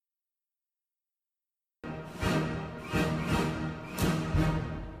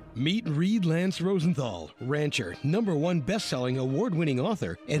Meet Reed Lance Rosenthal, rancher, #1 best-selling, award-winning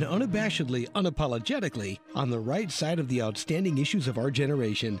author, and unabashedly, unapologetically on the right side of the outstanding issues of our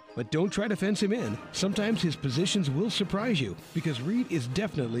generation. But don't try to fence him in. Sometimes his positions will surprise you, because Reed is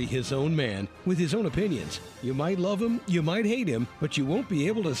definitely his own man, with his own opinions. You might love him, you might hate him, but you won't be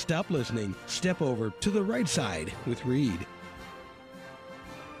able to stop listening. Step over to the right side with Reed.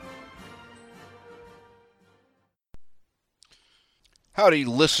 Howdy,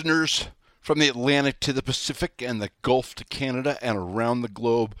 listeners from the Atlantic to the Pacific and the Gulf to Canada and around the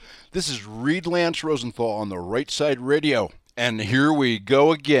globe. This is Reed Lance Rosenthal on the Right Side Radio. And here we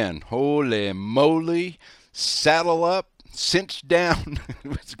go again. Holy moly. Saddle up, cinch down.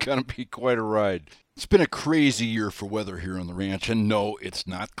 It's going to be quite a ride. It's been a crazy year for weather here on the ranch. And no, it's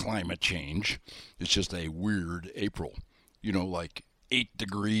not climate change. It's just a weird April. You know, like 8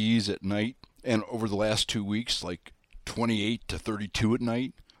 degrees at night. And over the last 2 weeks, like 28 to 32 at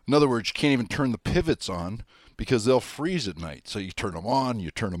night. In other words, you can't even turn the pivots on because they'll freeze at night. So you turn them on,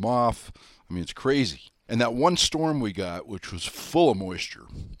 you turn them off. I mean, it's crazy. And that one storm we got, which was full of moisture,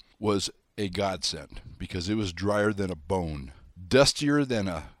 was a godsend because it was drier than a bone, dustier than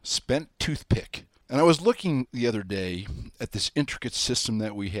a spent toothpick. And I was looking the other day at this intricate system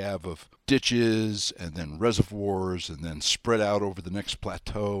that we have of ditches and then reservoirs and then spread out over the next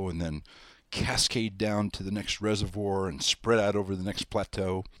plateau and then cascade down to the next reservoir and spread out over the next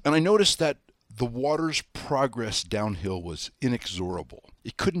plateau. And I noticed that the water's progress downhill was inexorable.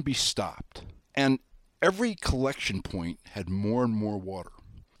 It couldn't be stopped. And every collection point had more and more water.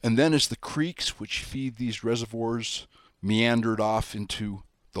 And then as the creeks which feed these reservoirs meandered off into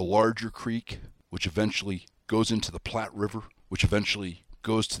the larger creek, which eventually goes into the Platte River, which eventually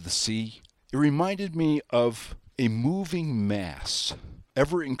goes to the sea, it reminded me of a moving mass,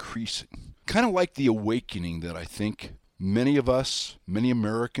 ever increasing. Kind of like the awakening that I think many of us, many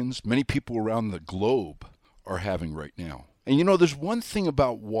Americans, many people around the globe are having right now. And you know, there's one thing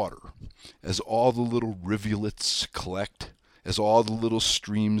about water. As all the little rivulets collect, as all the little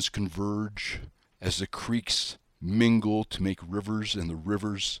streams converge, as the creeks mingle to make rivers and the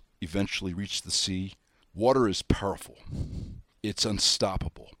rivers eventually reach the sea, water is powerful. It's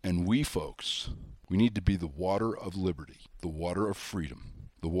unstoppable. And we folks, we need to be the water of liberty, the water of freedom,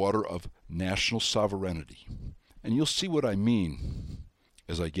 the water of national sovereignty. And you'll see what I mean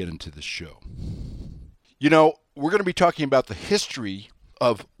as I get into this show. You know, we're going to be talking about the history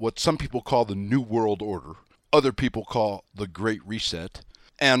of what some people call the New World Order, other people call the Great Reset,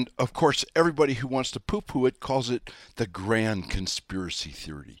 and of course everybody who wants to poo-poo it calls it the Grand Conspiracy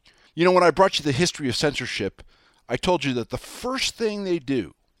Theory. You know, when I brought you the history of censorship, I told you that the first thing they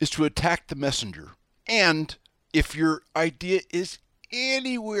do is to attack the messenger. And if your idea is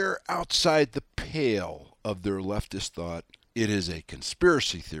anywhere outside the pale of their leftist thought, it is a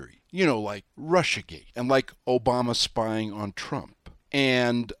conspiracy theory. You know, like Russiagate, and like Obama spying on Trump,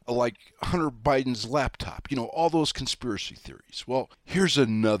 and like Hunter Biden's laptop. You know, all those conspiracy theories. Well, here's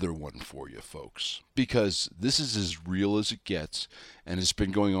another one for you, folks, because this is as real as it gets, and it's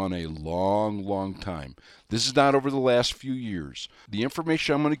been going on a long, long time. This is not over the last few years. The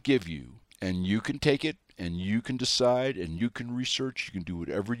information I'm going to give you, and you can take it, and you can decide, and you can research, you can do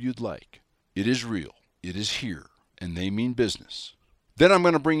whatever you'd like. It is real. It is here, and they mean business. Then I'm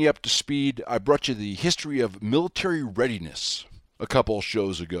going to bring you up to speed. I brought you the history of military readiness a couple of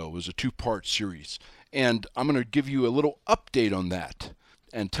shows ago. It was a 2-part series, and I'm going to give you a little update on that,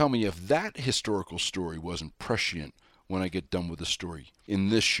 and tell me if that historical story wasn't prescient when I get done with the story in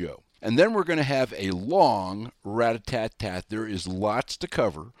this show. And then we're going to have a long rat-a-tat-tat. There is lots to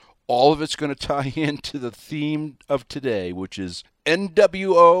cover. All of it's going to tie into the theme of today, which is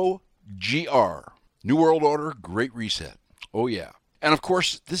NWOGR, New World Order, Great Reset. Oh, yeah. And, of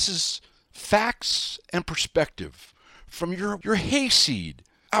course, this is facts and perspective from your hayseed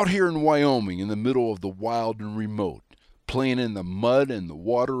out here in Wyoming in the middle of the wild and remote, playing in the mud and the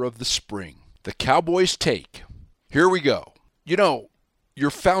water of the spring. The Cowboys Take. Here we go. You know, your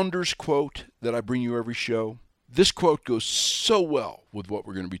founder's quote that I bring you every show, this quote goes so well with what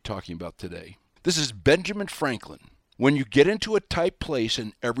we're going to be talking about today. This is Benjamin Franklin. When you get into a tight place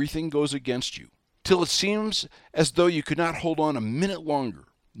and everything goes against you, till it seems as though you could not hold on a minute longer,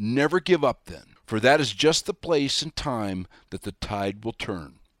 never give up then, for that is just the place and time that the tide will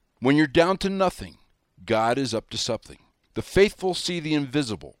turn. When you're down to nothing, God is up to something. The faithful see the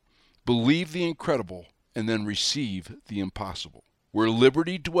invisible, believe the incredible, and then receive the impossible. Where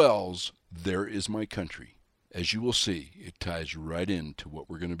liberty dwells, there is my country. As you will see, it ties right into what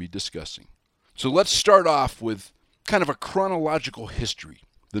we're going to be discussing. So let's start off with kind of a chronological history.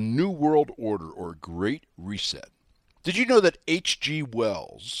 The New World Order, or Great Reset. Did you know that H.G.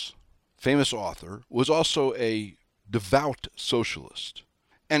 Wells, famous author, was also a devout socialist?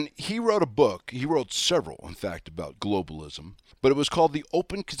 And he wrote a book, he wrote several, in fact, about globalism, but it was called The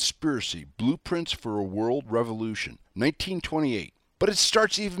Open Conspiracy, Blueprints for a World Revolution, 1928. But it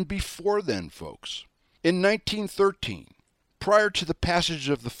starts even before then, folks. In 1913, prior to the passage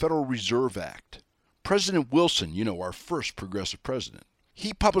of the Federal Reserve Act, President Wilson, our first progressive president,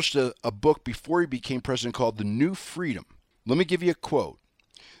 he published a book before he became president called The New Freedom. Let me give you a quote.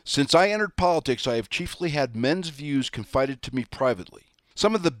 "Since I entered politics, I have chiefly had men's views confided to me privately.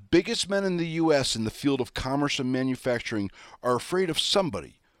 Some of the biggest men in the U.S. in the field of commerce and manufacturing are afraid of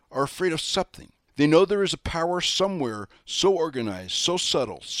somebody, are afraid of something. They know there is a power somewhere so organized, so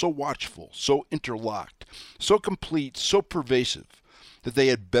subtle, so watchful, so interlocked, so complete, so pervasive, that they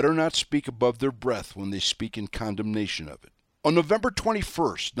had better not speak above their breath when they speak in condemnation of it." On November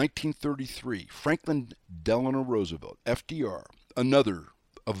 21st, 1933, Franklin Delano Roosevelt, FDR, another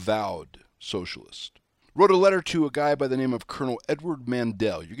avowed socialist, wrote a letter to a guy by the name of Colonel Edward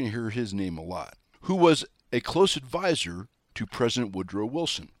Mandel, you're going to hear his name a lot, who was a close advisor to President Woodrow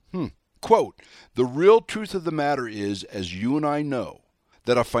Wilson. Quote, "The real truth of the matter is, as you and I know,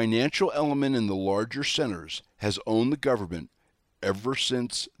 that a financial element in the larger centers has owned the government ever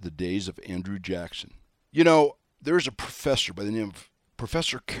since the days of Andrew Jackson." There's a professor by the name of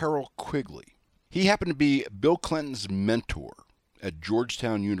Professor Carroll Quigley. He happened to be Bill Clinton's mentor at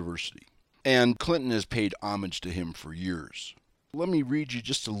Georgetown University, and Clinton has paid homage to him for years. Let me read you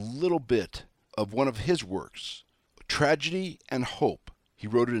just a little bit of one of his works, Tragedy and Hope. He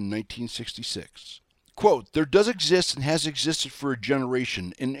wrote it in 1966. Quote, "There does exist and has existed for a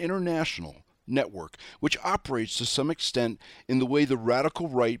generation an international network which operates to some extent in the way the radical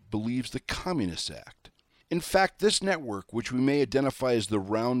right believes the Communists act. In fact, this network, which we may identify as the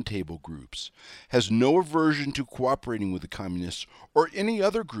Round Table groups, has no aversion to cooperating with the Communists or any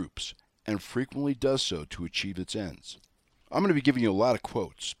other groups, and frequently does so to achieve its ends." I'm going to be giving you a lot of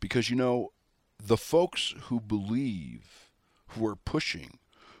quotes because, the folks who believe, who are pushing,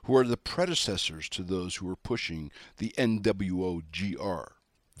 who are the predecessors to those who are pushing the NWOGR,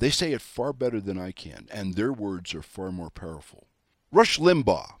 they say it far better than I can, and their words are far more powerful. Rush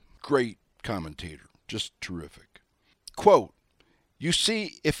Limbaugh, great commentator, just terrific. Quote, "You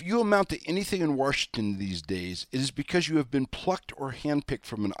see, if you amount to anything in Washington these days, it is because you have been plucked or handpicked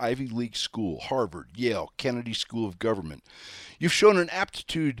from an Ivy League school, Harvard, Yale, Kennedy School of Government. You've shown an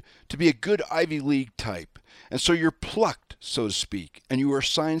aptitude to be a good Ivy League type, and so you're plucked, so to speak, and you are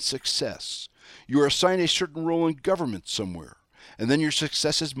assigned success. You are assigned a certain role in government somewhere, and then your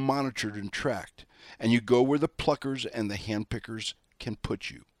success is monitored and tracked, and you go where the pluckers and the handpickers can put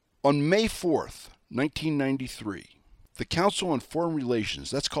you." On May 4th, 1993, the Council on Foreign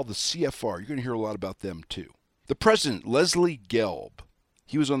Relations, that's called the CFR, you're going to hear a lot about them too. The president, Leslie Gelb,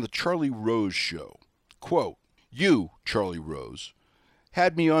 he was on the Charlie Rose show. Quote, "You, Charlie Rose,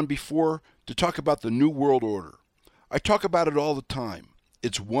 had me on before to talk about the New World Order. I talk about it all the time.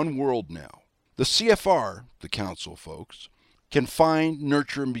 It's one world now. The CFR, the council folks, can find,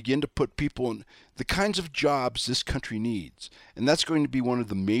 nurture, and begin to put people in the kinds of jobs this country needs. And that's going to be one of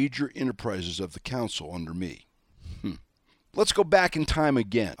the major enterprises of the council under me." Let's go back in time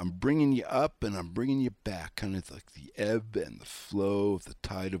again. I'm bringing you up and I'm bringing you back, kind of like the ebb and the flow of the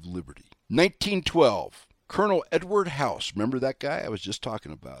tide of liberty. 1912, Colonel Edward House, remember that guy? I was just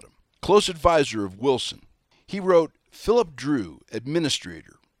talking about him. Close advisor of Wilson. He wrote Philip Drew,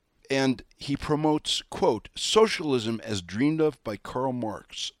 Administrator, and he promotes, quote, "socialism as dreamed of by Karl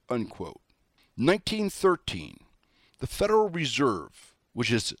Marx," unquote. 1913, the Federal Reserve,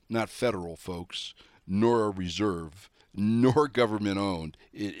 which is not federal, folks, nor a reserve, nor government owned.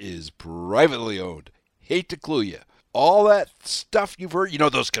 It is privately owned. Hate to clue you. All that stuff you've heard,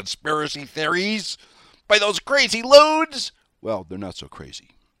 those conspiracy theories by those crazy loons? Well, they're not so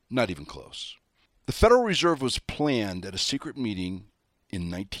crazy. Not even close. The Federal Reserve was planned at a secret meeting in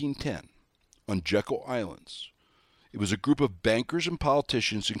 1910 on Jekyll Islands. It was a group of bankers and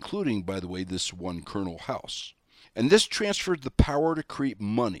politicians, including, by the way, this one Colonel House. And this transferred the power to create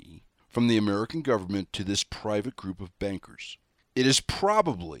money from the American government to this private group of bankers. It is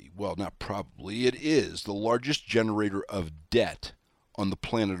it is the largest generator of debt on the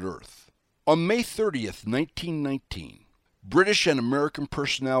planet Earth. On May 30th, 1919, British and American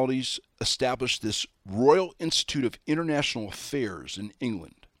personalities established this Royal Institute of International Affairs in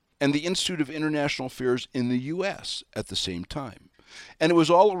England and the Institute of International Affairs in the U.S. at the same time. And it was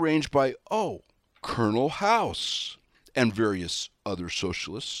all arranged by, Colonel House and various other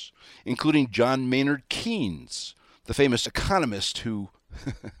socialists, including John Maynard Keynes, the famous economist who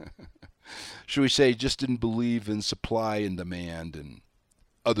should we say, just didn't believe in supply and demand and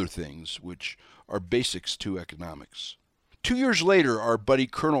other things, which are basics to economics. 2 years later, our buddy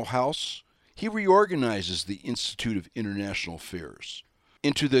Colonel House, he reorganizes the Institute of International Affairs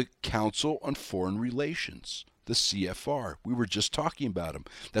into the Council on Foreign Relations, the CFR. We were just talking about him.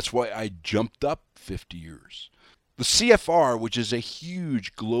 That's why I jumped up 50 years. The CFR, which is a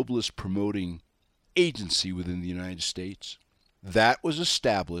huge globalist promoting agency within the United States, that was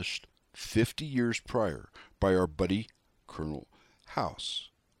established 50 years prior by our buddy Colonel House.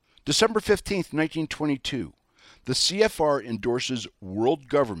 December 15th, 1922, the CFR endorses world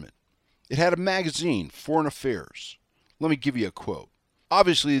government. It had a magazine, Foreign Affairs. Let me give you a quote.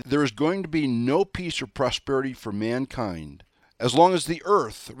 Obviously, there is going to be no peace or prosperity for mankind as long as the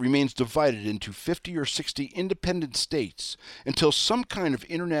earth remains divided into 50 or 60 independent states until some kind of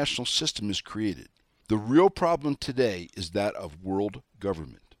international system is created. The real problem today is that of world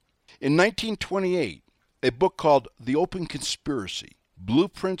government. In 1928, a book called The Open Conspiracy,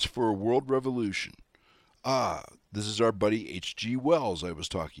 Blueprints for a World Revolution. This is our buddy H.G. Wells I was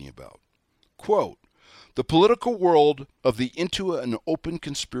talking about. Quote, the political world of the into an open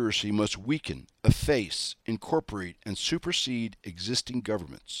conspiracy must weaken, efface, incorporate, and supersede existing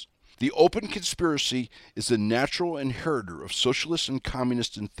governments. The open conspiracy is the natural inheritor of socialist and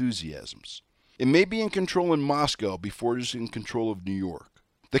communist enthusiasms. It may be in control in Moscow before it is in control of New York.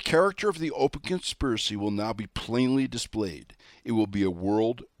 The character of the open conspiracy will now be plainly displayed. It will be a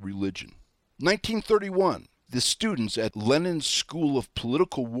world religion. 1931, the students at Lenin's School of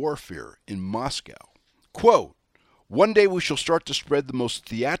Political Warfare in Moscow. Quote, one day we shall start to spread the most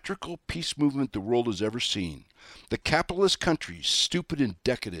theatrical peace movement the world has ever seen. The capitalist countries, stupid and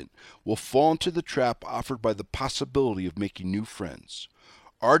decadent, will fall into the trap offered by the possibility of making new friends.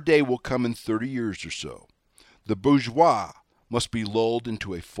 Our day will come in 30 years or so. The bourgeois must be lulled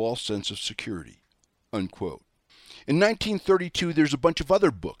into a false sense of security. Unquote. In 1932, there's a bunch of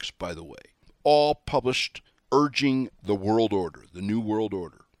other books, by the way, all published urging the world order, the new world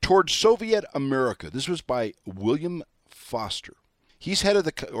order, towards Soviet America. This was by William Foster. He's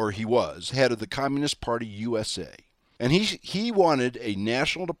he was head of the Communist Party USA. And he wanted a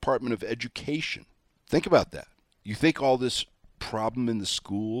national department of education. Think about that. You think all this problem in the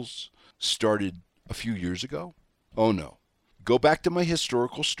schools started a few years ago? Oh no. Go back to my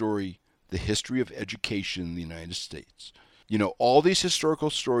historical story, The History of Education in the United States. You know, all these historical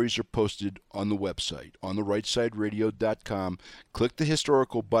stories are posted on the website, on the rightsideradio.com. Click the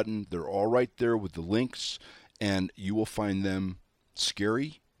historical button. They're all right there with the links, and you will find them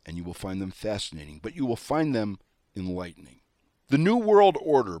scary, and you will find them fascinating, but you will find them enlightening. The New World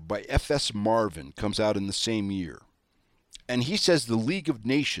Order by F.S. Marvin comes out in the same year. And he says the League of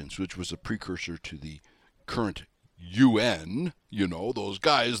Nations, which was a precursor to the current UN, you know, those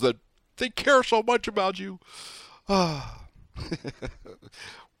guys that they care so much about you.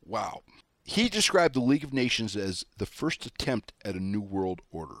 Wow. He described the League of Nations as the first attempt at a new world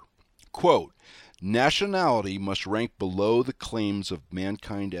order. Quote, nationality must rank below the claims of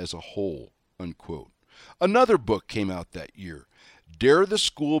mankind as a whole, unquote. Another book came out that year, Dare the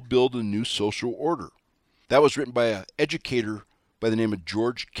School Build a New Social Order. That was written by an educator by the name of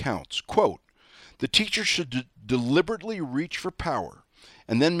George Counts. Quote, the teachers should deliberately reach for power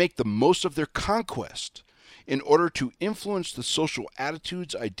and then make the most of their conquest in order to influence the social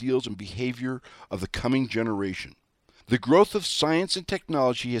attitudes, ideals, and behavior of the coming generation. The growth of science and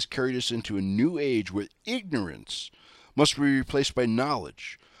technology has carried us into a new age where ignorance must be replaced by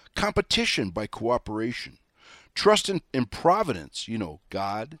knowledge, competition by cooperation, trust in providence, you know,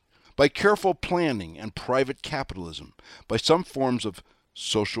 God, by careful planning and private capitalism, by some forms of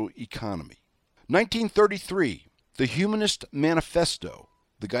social economy. 1933, the Humanist Manifesto.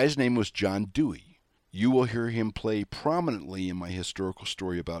 The guy's name was John Dewey. You will hear him play prominently in my historical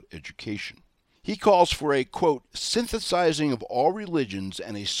story about education. He calls for a, quote, synthesizing of all religions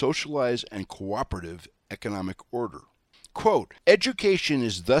and a socialized and cooperative economic order. Quote, education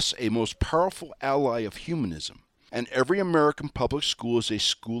is thus a most powerful ally of humanism, and every American public school is a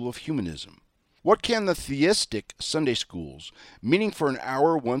school of humanism. What can the theistic Sunday schools, meeting for an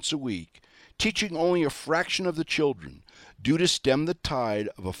hour once a week, teaching only a fraction of the children, do to stem the tide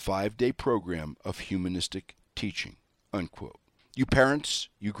of a 5-day program of humanistic teaching, unquote. You parents,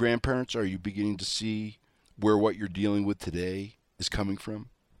 you grandparents, are you beginning to see where what you're dealing with today is coming from?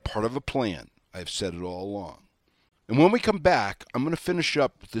 Part of a plan. I've said it all along. And when we come back, I'm going to finish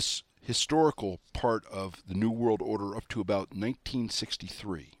up this historical part of the New World Order up to about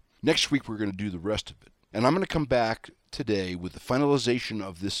 1963. Next week, we're going to do the rest of it. And I'm going to come back today with the finalization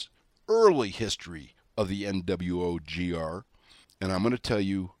of this early history of the NWOGR, and I'm going to tell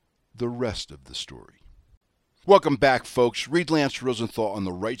you the rest of the story. Welcome back, folks. Reed Lance Rosenthal on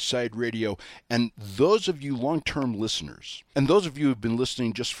the Right Side Radio. And those of you long-term listeners, and those of you who have been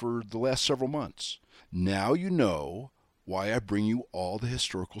listening just for the last several months, now you know why I bring you all the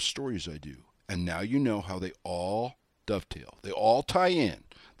historical stories I do. And now you know how they all dovetail. They all tie in.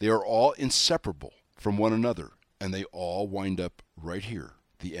 They are all inseparable from one another. And they all wind up right here,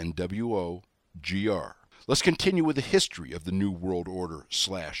 the NWO GR. Let's continue with the history of the New World Order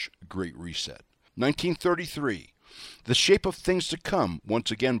 / Great Reset. 1933, The Shape of Things to Come, once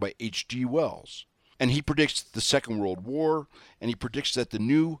again by H.G. Wells. And he predicts the Second World War, and he predicts that the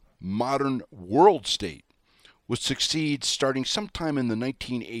new modern world state would succeed starting sometime in the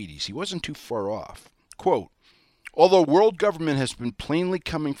 1980s. He wasn't too far off. Quote, although world government has been plainly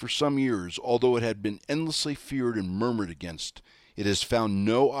coming for some years, although it had been endlessly feared and murmured against, it has found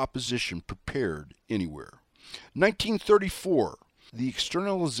no opposition prepared anywhere. 1934, The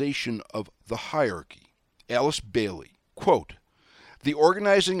Externalization of the Hierarchy. Alice Bailey. Quote, the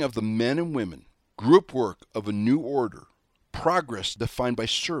organizing of the men and women, group work of a new order, progress defined by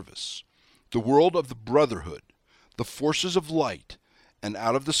service, the world of the brotherhood, the forces of light, and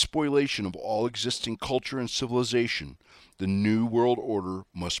out of the spoliation of all existing culture and civilization, the new world order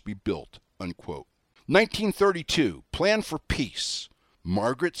must be built. Unquote. 1932, Plan for Peace.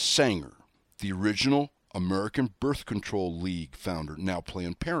 Margaret Sanger, the original American Birth Control League founder, now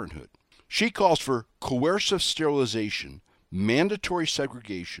Planned Parenthood. She calls for coercive sterilization, mandatory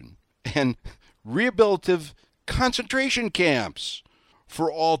segregation, and rehabilitative concentration camps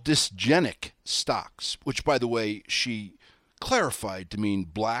for all dysgenic stocks, which, by the way, she clarified to mean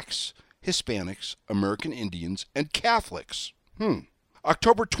blacks, Hispanics, American Indians, and Catholics.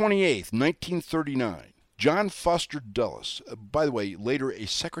 October 28th, 1939, John Foster Dulles, by the way, later a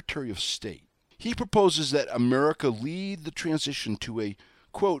Secretary of State, he proposes that America lead the transition to a,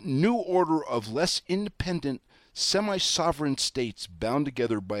 quote, new order of less independent, semi-sovereign states bound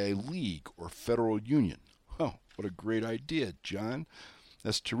together by a league or federal union. Oh, what a great idea, John.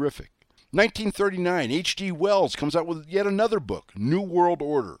 That's terrific. 1939, H.G. Wells comes out with yet another book, New World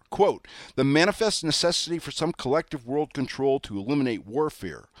Order. Quote, the manifest necessity for some collective world control to eliminate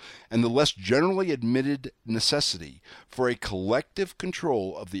warfare, and the less generally admitted necessity for a collective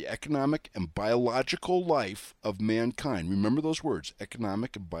control of the economic and biological life of mankind. Remember those words,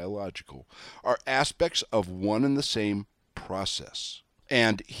 economic and biological, are aspects of one and the same process.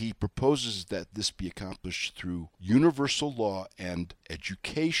 And he proposes that this be accomplished through universal law and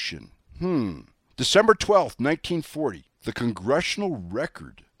education. December 12th, 1940, the Congressional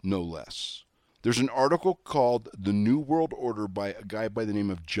Record, no less. There's an article called The New World Order by a guy by the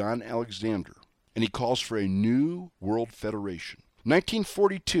name of John Alexander, and he calls for a new world federation.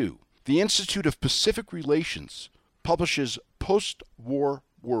 1942, the Institute of Pacific Relations publishes Post-War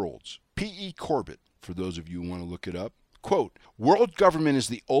Worlds, P.E. Corbett, for those of you who want to look it up. Quote, world government is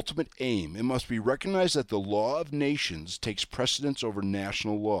the ultimate aim. It must be recognized that the law of nations takes precedence over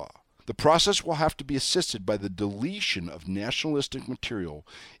national law. The process will have to be assisted by the deletion of nationalistic material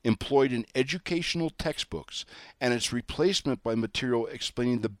employed in educational textbooks and its replacement by material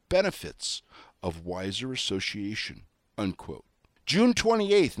explaining the benefits of wiser association. Unquote. June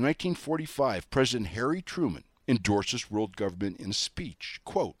 28, 1945, President Harry Truman endorses world government in a speech.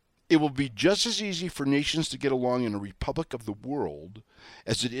 Quote, it will be just as easy for nations to get along in a republic of the world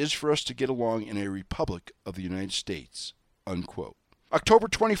as it is for us to get along in a republic of the United States. Unquote. October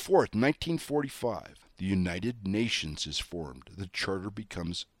 24th, 1945, the United Nations is formed. The charter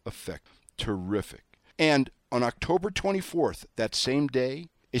becomes effective. Terrific. And on October 24th, that same day,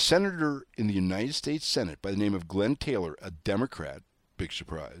 a senator in the United States Senate by the name of Glenn Taylor, a Democrat, big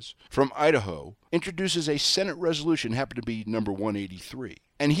surprise, from Idaho, introduces a Senate resolution, happened to be number 183.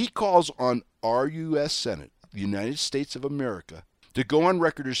 And he calls on our U.S. Senate, the United States of America, to go on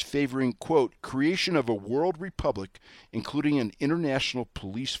record as favoring, quote, creation of a world republic, including an international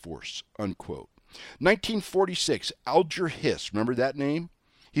police force, unquote. 1946, Alger Hiss, remember that name?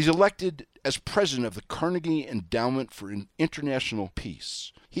 He's elected as president of the Carnegie Endowment for International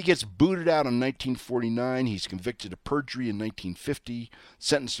Peace. He gets booted out in 1949. He's convicted of perjury in 1950,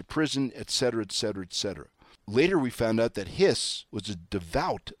 sentenced to prison, etc., etc., etc. Later we found out that Hiss was a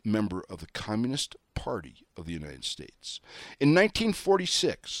devout member of the Communist Party of the United States. In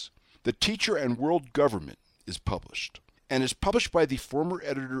 1946, The Teacher and World Government is published, and is published by the former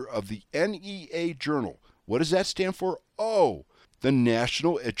editor of the NEA Journal. What does that stand for? Oh, the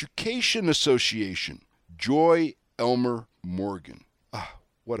National Education Association. Joy Elmer Morgan. Ah,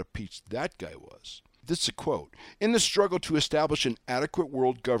 what a peach that guy was. This is a quote. In the struggle to establish an adequate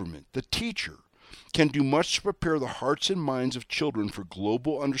world government, the teacher, can do much to prepare the hearts and minds of children for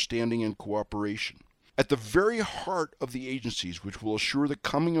global understanding and cooperation. At the very heart of the agencies which will assure the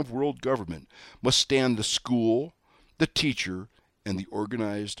coming of world government must stand the school, the teacher, and the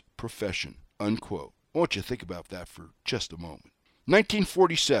organized profession." Unquote. I want you to think about that for just a moment.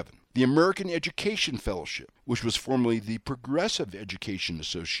 1947, the American Education Fellowship, which was formerly the Progressive Education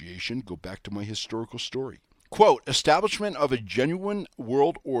Association, go back to my historical story. Quote, "Establishment of a genuine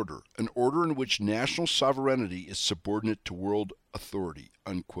world order, an order in which national sovereignty is subordinate to world authority."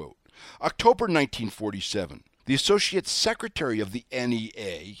 Unquote. October 1947, the Associate Secretary of the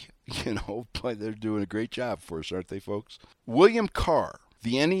NEA, they're doing a great job for us, aren't they, folks? William Carr,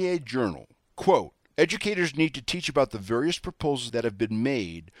 the NEA Journal, quote, "Educators need to teach about the various proposals that have been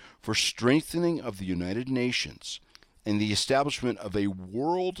made for strengthening of the United Nations and the establishment of a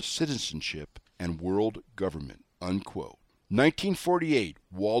world citizenship and world government." Unquote. 1948,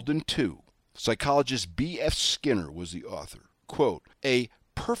 Walden II. Psychologist B.F. Skinner was the author. Quote, "A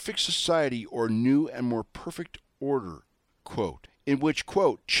perfect society or new and more perfect order," quote, "in which,"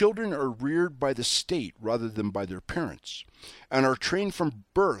 quote, "children are reared by the state rather than by their parents, and are trained from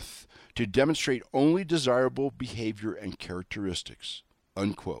birth to demonstrate only desirable behavior and characteristics."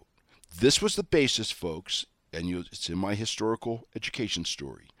 Unquote. This was the basis, folks, and it's in my historical education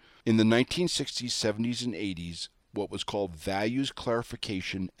story, in the 1960s, 70s, and 80s, what was called values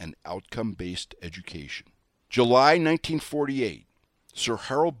clarification and outcome-based education. July 1948, Sir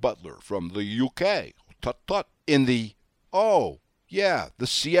Harold Butler from the UK, in the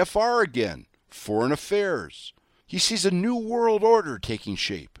CFR again, Foreign Affairs. He sees a new world order taking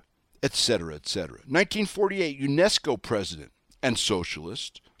shape, etc., etc. 1948, UNESCO President and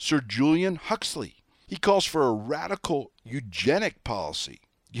socialist, Sir Julian Huxley. He calls for a radical eugenic policy,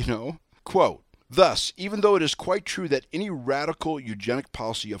 Quote, "Thus, even though it is quite true that any radical eugenic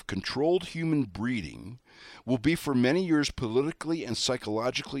policy of controlled human breeding will be for many years politically and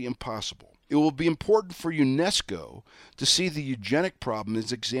psychologically impossible, it will be important for UNESCO to see the eugenic problem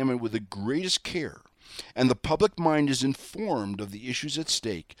is examined with the greatest care, and the public mind is informed of the issues at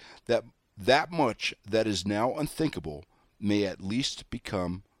stake, that much that is now unthinkable may at least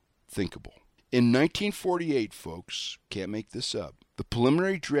become thinkable." In 1948, folks, can't make this up, the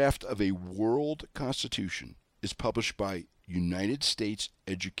preliminary draft of a world constitution is published by United States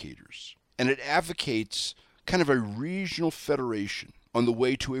educators, and it advocates kind of a regional federation on the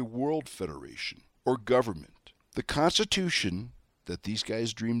way to a world federation or government. The Constitution that these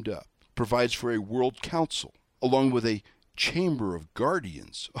guys dreamed up provides for a world council, along with a chamber of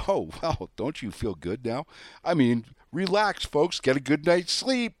guardians. Oh, well, don't you feel good now? I mean, relax, folks. Get a good night's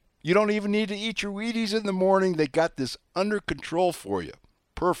sleep. You don't even need to eat your Wheaties in the morning. They got this under control for you.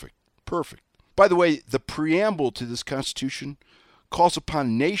 Perfect. By the way, the preamble to this Constitution calls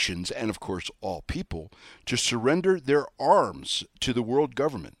upon nations, and of course all people, to surrender their arms to the world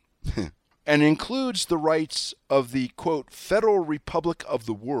government, and includes the rights of the, quote, "Federal Republic of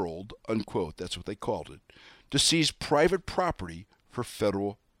the World," unquote, that's what they called it, to seize private property for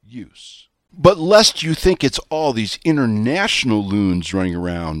federal use. But lest you think it's all these international loons running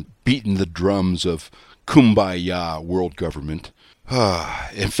around beating the drums of kumbaya world government,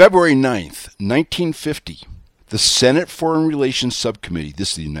 in February 9th, 1950, the Senate Foreign Relations Subcommittee,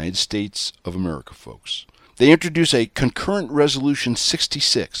 this is the United States of America, folks, they introduce a concurrent resolution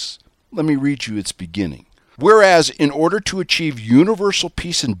 66. Let me read you its beginning. "Whereas, in order to achieve universal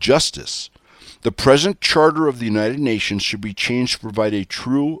peace and justice, the present Charter of the United Nations should be changed to provide a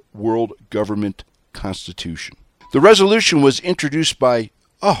true world government constitution." The resolution was introduced by,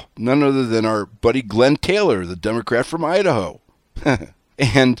 none other than our buddy Glenn Taylor, the Democrat from Idaho,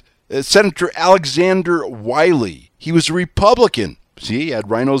 and Senator Alexander Wiley. He was a Republican. See, he had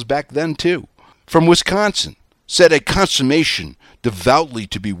rhinos back then, too. From Wisconsin. Said a consummation devoutly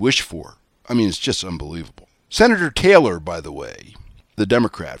to be wished for. I mean, it's just unbelievable. Senator Taylor, by the way, the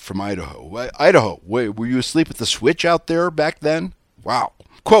Democrat from Idaho. Idaho, wait, were you asleep at the switch out there back then? Wow.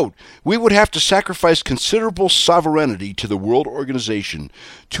 Quote, "We would have to sacrifice considerable sovereignty to the World Organization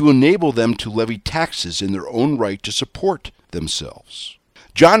to enable them to levy taxes in their own right to support themselves."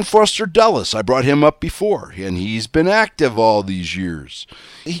 John Foster Dulles, I brought him up before, and he's been active all these years.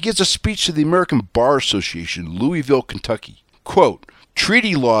 He gives a speech to the American Bar Association, Louisville, Kentucky. Quote,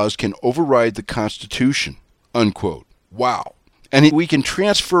 "Treaty laws can override the Constitution," unquote. Wow. And we can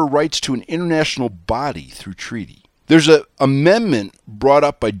transfer rights to an international body through treaty. There's an amendment brought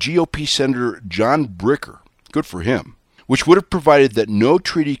up by GOP Senator John Bricker, good for him, which would have provided that no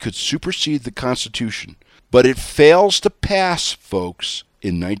treaty could supersede the Constitution. But it fails to pass, folks,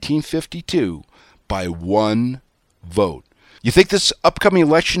 in 1952 by one vote. You think this upcoming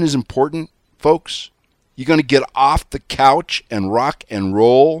election is important? folks? You going to get off the couch and rock and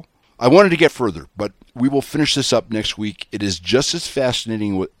roll? I wanted to get further, but we will finish this up next week. It is just as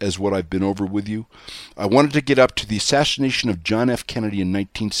fascinating as what I've been over with you. I wanted to get up to the assassination of John F. Kennedy in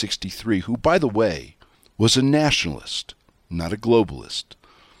 1963, who, by the way, was a nationalist, not a globalist.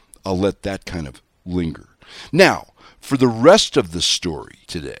 I'll let that kind of linger. Now, for the rest of the story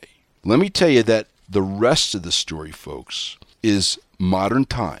today, let me tell you that the rest of the story, folks, is modern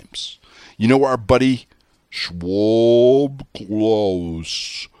times. You know our buddy Schwab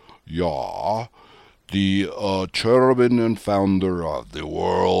Klaus, yeah, the chairman and founder of the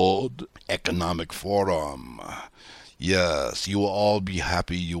World Economic Forum. Yes, you will all be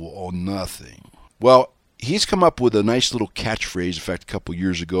happy you will own nothing. Well, he's come up with a nice little catchphrase, in fact, a couple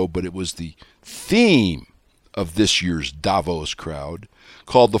years ago, but it was the theme of this year's Davos crowd,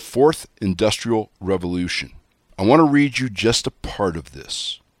 called the Fourth Industrial Revolution. I want to read you just a part of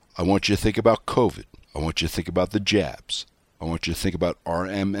this. I want you to think about COVID. I want you to think about the jabs. I want you to think about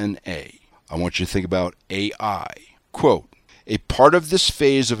RMNA. I want you to think about AI. Quote, a part of this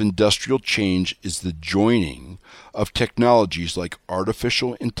phase of industrial change is the joining of technologies like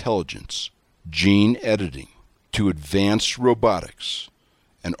artificial intelligence, gene editing, to advanced robotics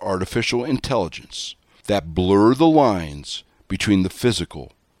and artificial intelligence that blur the lines between the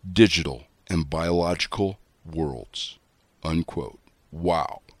physical, digital, and biological worlds. Unquote.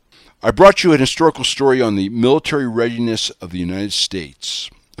 Wow. I brought you an historical story on the military readiness of the United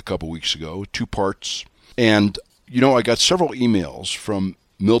States a couple weeks ago, 2 parts. And, I got several emails from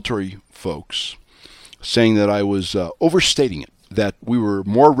military folks saying that I was overstating it, that we were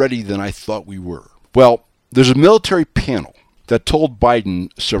more ready than I thought we were. Well, there's a military panel that told Biden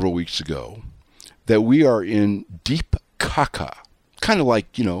several weeks ago that we are in deep caca, kind of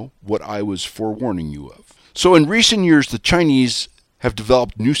like, what I was forewarning you of. So in recent years, the Chinese have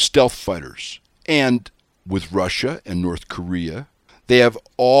developed new stealth fighters, and with Russia and North Korea, they have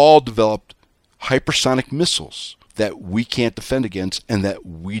all developed hypersonic missiles that we can't defend against and that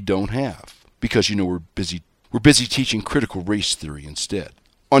we don't have because, we're busy teaching critical race theory instead.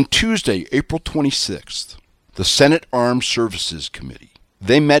 On Tuesday, April 26th, the Senate Armed Services Committee,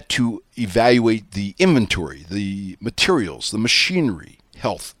 they met to evaluate the inventory, the materials, the machinery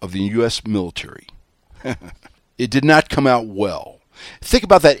health of the U.S. military. It did not come out well. Think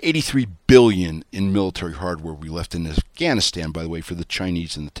about that $83 billion in military hardware we left in Afghanistan, by the way, for the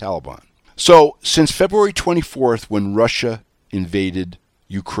Chinese and the Taliban. So, since February 24th, when Russia invaded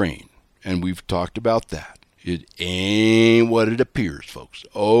Ukraine, and we've talked about that, it ain't what it appears, folks.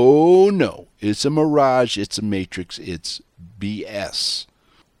 Oh, no. It's a mirage. It's a matrix. It's BS.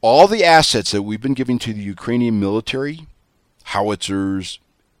 All the assets that we've been giving to the Ukrainian military, howitzers,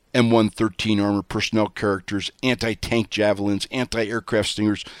 M113 armored personnel characters, anti-tank javelins, anti-aircraft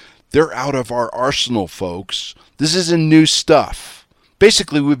stingers, they're out of our arsenal, folks. This isn't new stuff.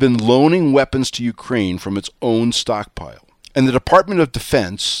 Basically, we've been loaning weapons to Ukraine from its own stockpile. And the Department of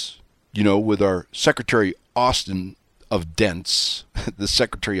Defense, with our Secretary Austin of Defense, the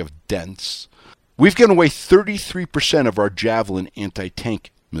Secretary of Defense, we've given away 33% of our Javelin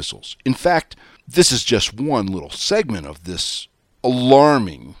anti-tank missiles. In fact, this is just one little segment of this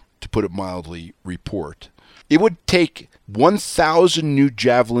alarming, to put it mildly, report. It would take 1,000 new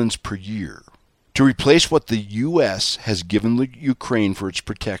Javelins per year to replace what the U.S. has given the Ukraine for its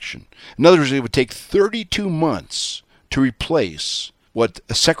protection. In other words, it would take 32 months to replace what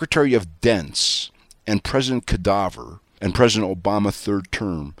a Secretary of Defense and President Cadaver and President Obama third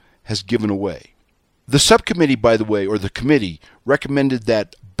term has given away. The subcommittee, by the way, or the committee, recommended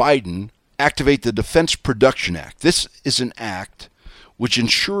that Biden activate the Defense Production Act. This is an act which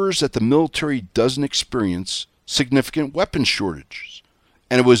ensures that the military doesn't experience significant weapons shortages.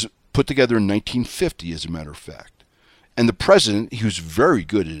 And it was put together in 1950, as a matter of fact. And the president, he was very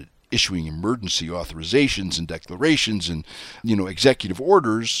good at issuing emergency authorizations and declarations and, executive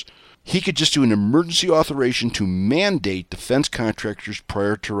orders. He could just do an emergency authorization to mandate defense contractors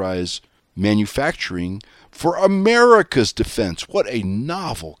prioritize manufacturing for America's defense. What a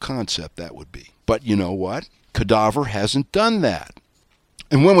novel concept that would be. But you know what? Cadaver hasn't done that.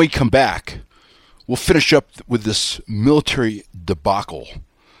 And when we come back, we'll finish up with this military debacle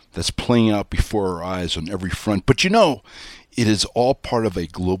that's playing out before our eyes on every front. But it is all part of a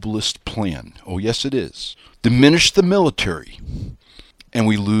globalist plan. Oh, yes, it is. Diminish the military, and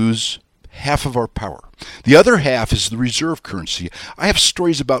we lose half of our power. The other half is the reserve currency. I have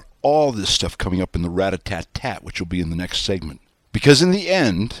stories about all this stuff coming up in the rat-a-tat-tat, which will be in the next segment. Because in the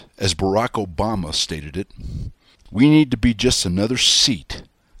end, as Barack Obama stated it, we need to be just another seat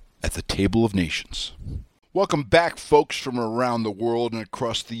at the table of nations. Welcome back, folks from around the world and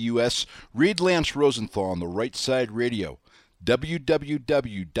across the U.S. Read Lance Rosenthal on the Right Side Radio.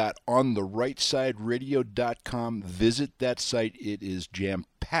 www.ontherightsideradio.com. Visit that site. It is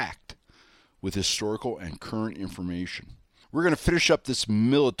jam-packed with historical and current information. We're going to finish up this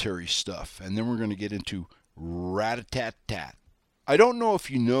military stuff, and then we're going to get into rat-a-tat-tat. I don't know if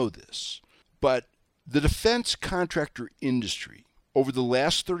you know this, but the defense contractor industry over the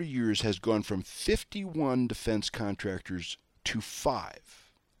last 30 years has gone from 51 defense contractors to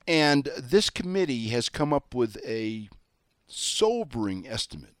 5. And this committee has come up with a sobering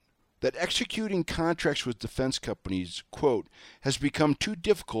estimate that executing contracts with defense companies, quote, has become too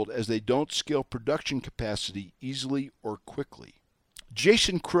difficult as they don't scale production capacity easily or quickly.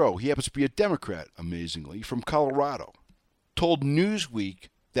 Jason Crow, he happens to be a Democrat, amazingly, from Colorado, told Newsweek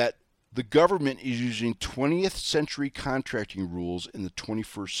that the government is using 20th century contracting rules in the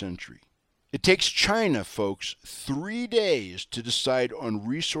 21st century. It takes China, folks, 3 days to decide on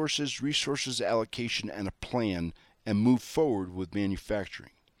resources allocation, and a plan, and move forward with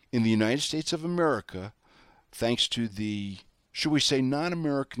manufacturing. In the United States of America, thanks to the, should we say,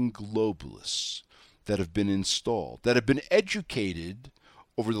 non-American globalists that have been installed, that have been educated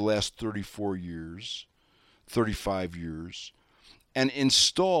over the last 35 years, and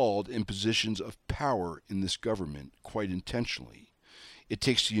installed in positions of power in this government quite intentionally. It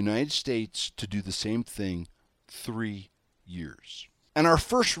takes the United States to do the same thing 3 years. And our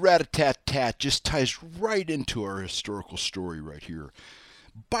first rat-a-tat-tat just ties right into our historical story right here.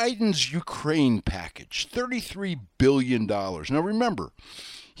 Biden's Ukraine package, $33 billion. Now remember,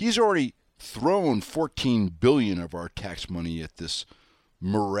 he's already thrown $14 billion of our tax money at this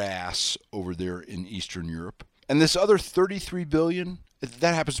morass over there in Eastern Europe. And this other $33 billion,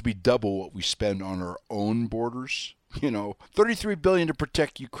 that happens to be double what we spend on our own borders. You know, $33 billion to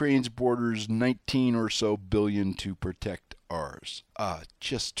protect Ukraine's borders, 19 or so billion to protect ours.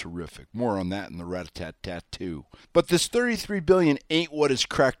 Just terrific. More on that in the rat-a-tat-tat too. But this $33 billion ain't what it's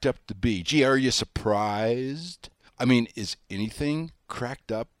cracked up to be. Gee, are you surprised? I mean, is anything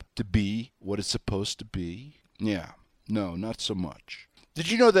cracked up to be what it's supposed to be? Yeah, no, not so much.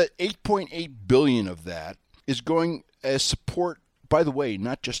 Did you know that $8.8 billion of that is going as support, by the way,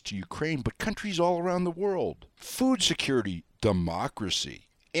 not just to Ukraine, but countries all around the world? Food security, democracy,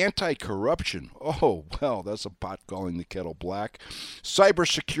 anti-corruption. Oh, well, that's a pot calling the kettle black.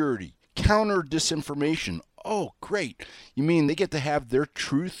 Cybersecurity, counter disinformation. Oh, great. You mean they get to have their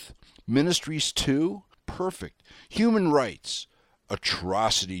truth ministries too? Perfect. Human rights,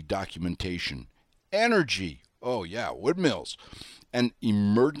 atrocity documentation, energy. Oh, yeah, windmills. And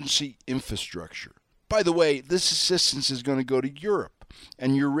emergency infrastructure. By the way, this assistance is going to go to Europe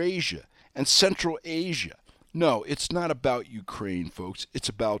and Eurasia and Central Asia. No, it's not about Ukraine, folks. It's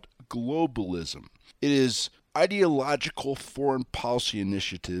about globalism. It is ideological foreign policy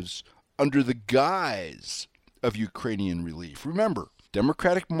initiatives under the guise of Ukrainian relief. Remember,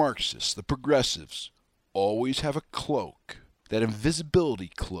 democratic Marxists, the progressives, always have a cloak, that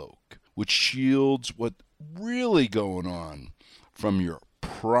invisibility cloak, which shields what's really going on from your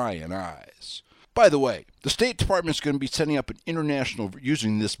prying eyes. By the way, the State Department is going to be setting up an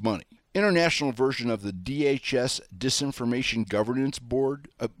using this money, international version of the DHS Disinformation Governance Board.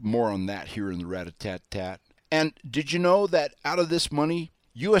 More on that here in the rat-a-tat-tat. And did you know that out of this money,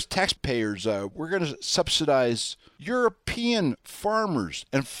 U.S. taxpayers, we're going to subsidize European farmers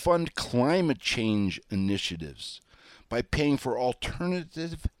and fund climate change initiatives by paying for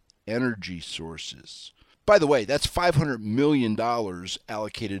alternative energy sources. By the way, that's $500 million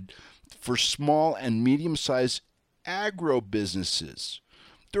allocated for small and medium-sized agro-businesses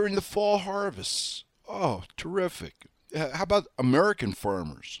during the fall harvests. Oh, terrific. How about American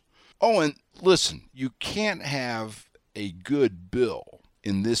farmers? Oh, and listen, you can't have a good bill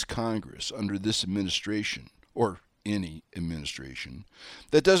in this Congress under this administration, or any administration,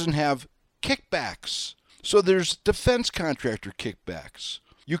 that doesn't have kickbacks. So there's defense contractor kickbacks.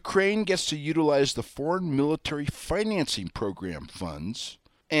 Ukraine gets to utilize the Foreign Military Financing Program funds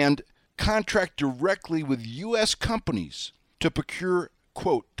and contract directly with U.S. companies to procure,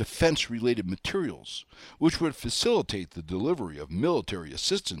 quote, defense-related materials, which would facilitate the delivery of military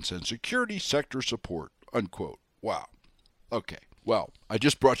assistance and security sector support, unquote. Wow. Okay. Well, I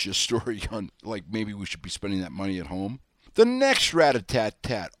just brought you a story on, like, maybe we should be spending that money at home. The next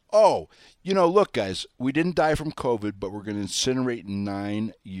rat-a-tat-tat. Oh, look, guys, we didn't die from COVID, but we're going to incinerate in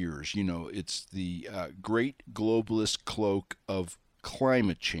 9 years. It's the great globalist cloak of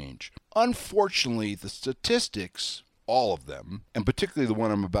climate change. Unfortunately, the statistics, all of them, and particularly the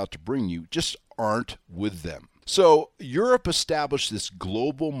one I'm about to bring you, just aren't with them. So Europe established this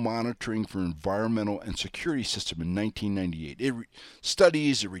global monitoring for environmental and security system in 1998. It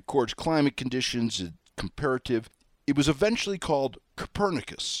studies, it records climate conditions, it's comparative. It was eventually called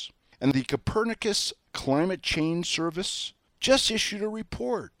Copernicus. And the Copernicus Climate Change Service just issued a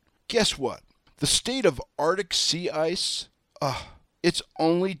report. Guess what? The state of Arctic sea ice, it's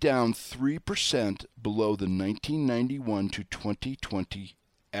only down 3% below the 1991 to 2020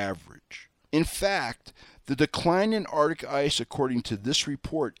 average. In fact, the decline in Arctic ice, according to this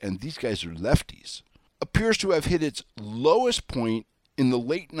report, and these guys are lefties, appears to have hit its lowest point in the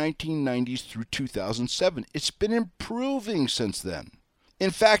late 1990s through 2007. It's been improving since then.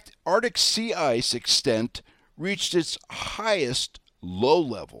 In fact, Arctic sea ice extent reached its highest low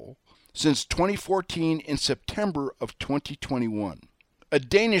level since 2014 in September of 2021. A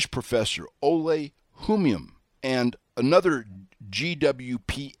Danish professor, Ole Humium, and another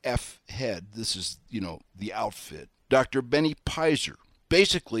GWPF head, this is, the outfit, Dr. Benny Peiser,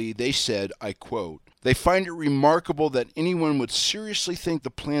 basically they said, I quote, they find it remarkable that anyone would seriously think the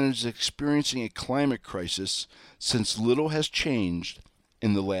planet is experiencing a climate crisis since little has changed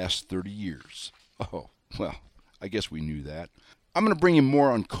in the last 30 years. Oh, well, I guess we knew that. I'm going to bring you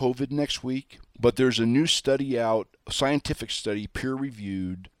more on COVID next week, but there's a new study out, a scientific study,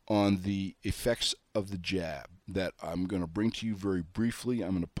 peer-reviewed, on the effects of the jab that I'm going to bring to you very briefly.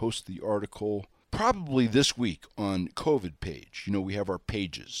 I'm going to post the article probably this week on COVID page. We have our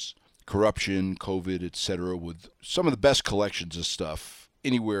pages, corruption, COVID, etc., with some of the best collections of stuff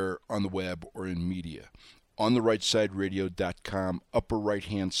anywhere on the web or in media. On the rightsideradio.com, upper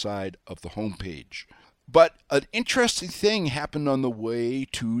right-hand side of the homepage. But an interesting thing happened on the way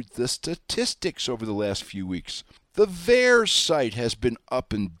to the statistics over the last few weeks. The VAERS site has been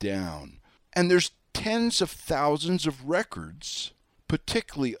up and down, and there's tens of thousands of records,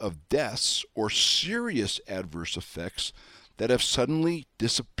 particularly of deaths or serious adverse effects, that have suddenly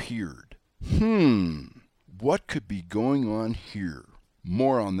disappeared. What could be going on here?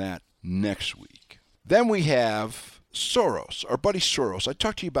 More on that next week. Then we have Soros, our buddy Soros. I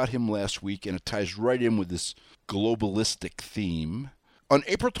talked to you about him last week, and it ties right in with this globalistic theme. On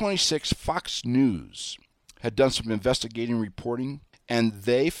April 26, Fox News had done some investigating reporting, and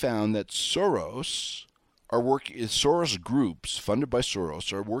they found that Soros groups funded by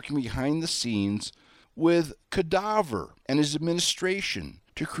Soros are working behind the scenes with Cadaver and his administration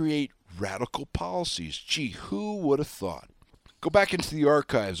to create radical policies. Gee, who would have thought? Go back into the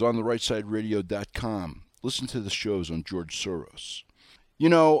archives on the rightsideradio.com. Listen to the shows on George Soros.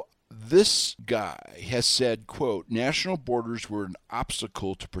 This guy has said, quote, national borders were an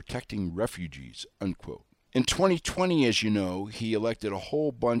obstacle to protecting refugees, unquote. In 2020, as you know, he elected a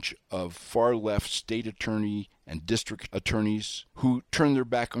whole bunch of far-left state attorney and district attorneys who turned their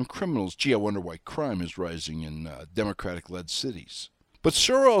back on criminals. Gee, I wonder why crime is rising in Democratic-led cities. But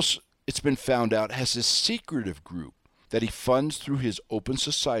Soros, it's been found out, has this secretive group that he funds through his Open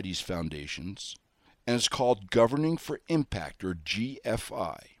Societies foundations, and it's called Governing for Impact, or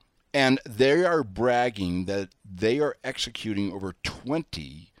GFI. And they are bragging that they are executing over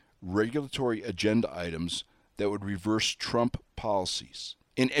 20 regulatory agenda items that would reverse Trump policies.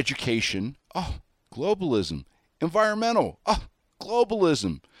 In education, globalism. Environmental,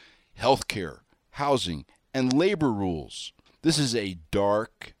 globalism. Healthcare, housing, and labor rules. This is a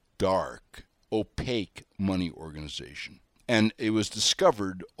dark, opaque money organization. And it was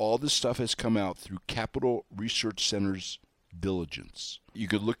discovered, all this stuff has come out through Capital Research Center's diligence. You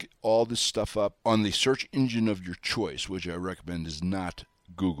could look all this stuff up on the search engine of your choice, which I recommend is not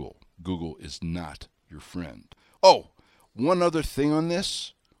Google. Google is not your friend. Oh, one other thing on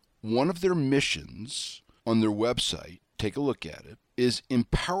this. One of their missions on their website, take a look at it, is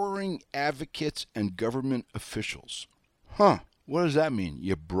empowering advocates and government officials. What does that mean?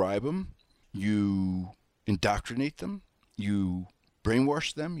 You bribe them? You indoctrinate them? You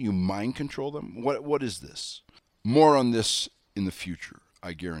brainwash them? You mind control them? What is this? More on this in the future,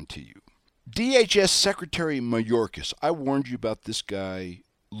 I guarantee you. DHS Secretary Mayorkas, I warned you about this guy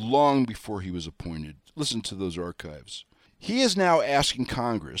long before he was appointed. Listen to those archives. He is now asking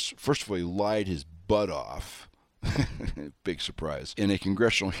Congress, first of all, he lied his butt off, big surprise, in a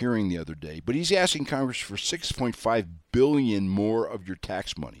congressional hearing the other day, but he's asking Congress for $6.5 billion more of your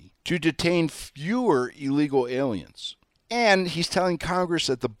tax money to detain fewer illegal aliens. And he's telling Congress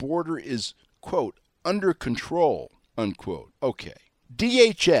that the border is, quote, under control, unquote. Okay.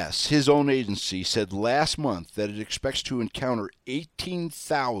 DHS, his own agency, said last month that it expects to encounter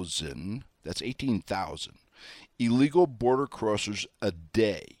 18,000, that's 18,000, illegal border crossers a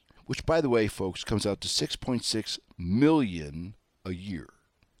day, which, by the way, folks, comes out to 6.6 million a year.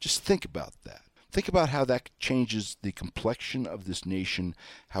 Just think about that. Think about how that changes the complexion of this nation,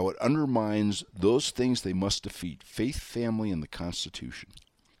 how it undermines those things they must defeat: faith, family, and the Constitution.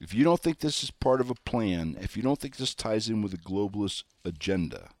 If you don't think this is part of a plan, if you don't think this ties in with a globalist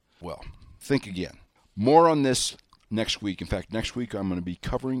agenda, well, think again. More on this next week. In fact, next week I'm going to be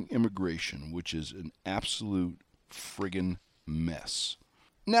covering immigration, which is an absolute friggin' mess.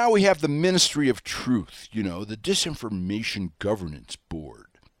 Now we have the Ministry of Truth, the Disinformation Governance Board.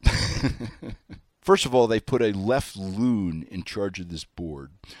 First of all, they put a left loon in charge of this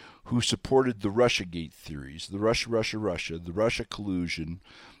board who supported the Russiagate theories, the Russia, the Russia collusion,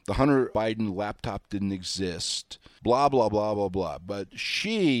 the Hunter Biden laptop didn't exist, blah, blah, blah, blah, blah. But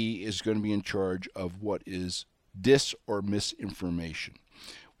she is going to be in charge of what is dis or misinformation.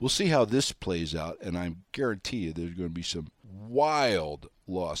 We'll see how this plays out, and I guarantee you there's going to be some wild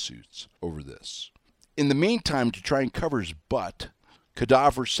lawsuits over this. In the meantime, to try and cover his butt,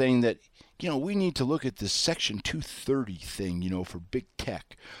 Cadaver's saying that, we need to look at this Section 230 thing, for big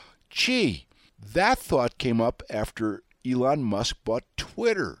tech. Gee, that thought came up after Elon Musk bought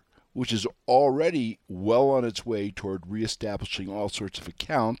Twitter, which is already well on its way toward reestablishing all sorts of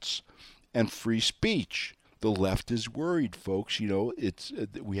accounts and free speech. The left is worried, folks.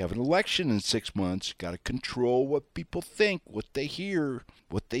 We have an election in 6 months. Got to control what people think, what they hear,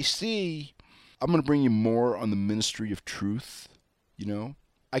 what they see. I'm going to bring you more on the Ministry of Truth.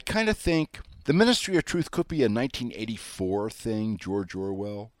 I kind of think the Ministry of Truth could be a 1984 thing, George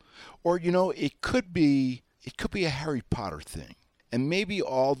Orwell, or it could be a Harry Potter thing. And maybe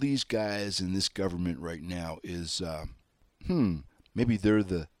all these guys in this government right now is, maybe they're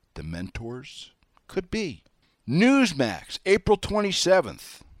the mentors? Could be. Newsmax, April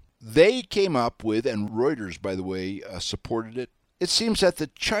 27th. They came up with, and Reuters, by the way, supported it. It seems that the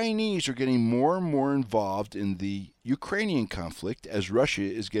Chinese are getting more and more involved in the Ukrainian conflict as Russia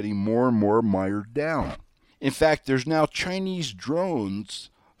is getting more and more mired down. In fact, there's now Chinese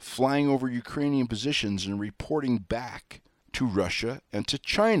drones flying over Ukrainian positions and reporting back to Russia and to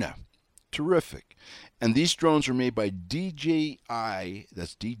China. Terrific. And these drones are made by DJI,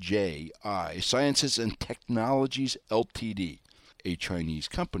 that's DJI, Sciences and Technologies Ltd., a Chinese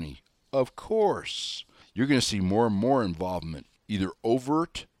company. Of course, you're going to see more and more involvement, either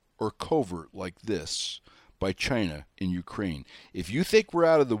overt or covert like this, by China in Ukraine. If you think we're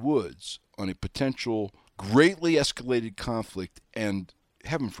out of the woods on a potential greatly escalated conflict and,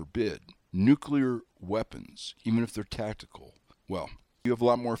 heaven forbid, nuclear weapons, even if they're tactical, well, you have a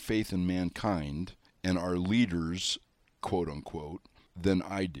lot more faith in mankind and our leaders, quote unquote, than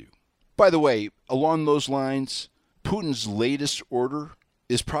I do. By the way, along those lines, Putin's latest order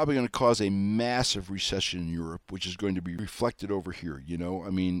is probably going to cause a massive recession in Europe, which is going to be reflected over here.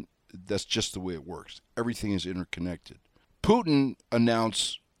 That's just the way it works. Everything is interconnected. Putin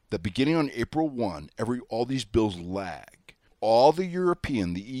announced that beginning on April 1, all these bills lag. All the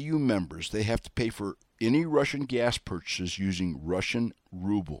EU members, they have to pay for any Russian gas purchases using Russian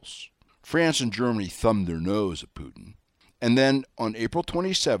rubles. France and Germany thumbed their nose at Putin. And then on April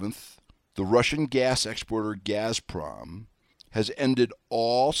 27th, the Russian gas exporter Gazprom has ended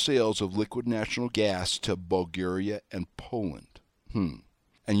all sales of liquid natural gas to Bulgaria and Poland. And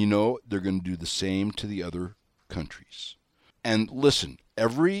they're going to do the same to the other countries. And listen,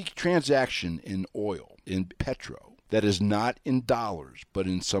 every transaction in oil, in petro, that is not in dollars but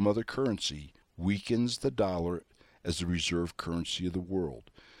in some other currency weakens the dollar as the reserve currency of the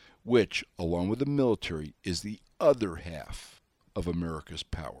world, which, along with the military, is the other half of America's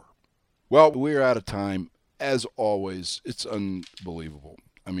power. Well, we're out of time. As always, it's unbelievable.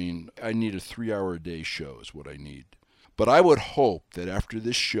 I need a 3-hour-a-day show is what I need. But I would hope that after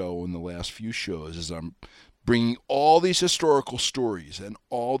this show and the last few shows, as I'm bringing all these historical stories and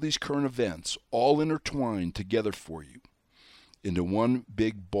all these current events all intertwined together for you into one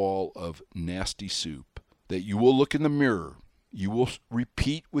big ball of nasty soup, that you will look in the mirror, you will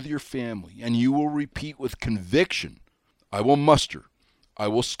repeat with your family, and you will repeat with conviction, I will muster, I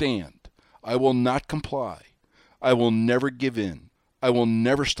will stand, I will not comply, I will never give in, I will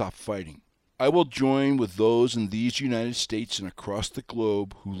never stop fighting. I will join with those in these United States and across the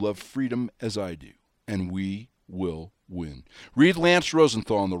globe who love freedom as I do, and we will win. Read Lance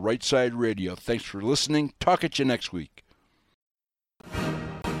Rosenthal on the Right Side Radio. Thanks for listening. Talk at you next week.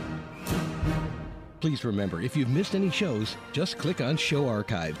 Please remember, if you've missed any shows, just click on Show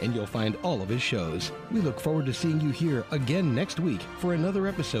Archive and you'll find all of his shows. We look forward to seeing you here again next week for another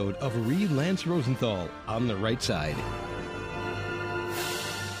episode of Read Lance Rosenthal on the Right Side.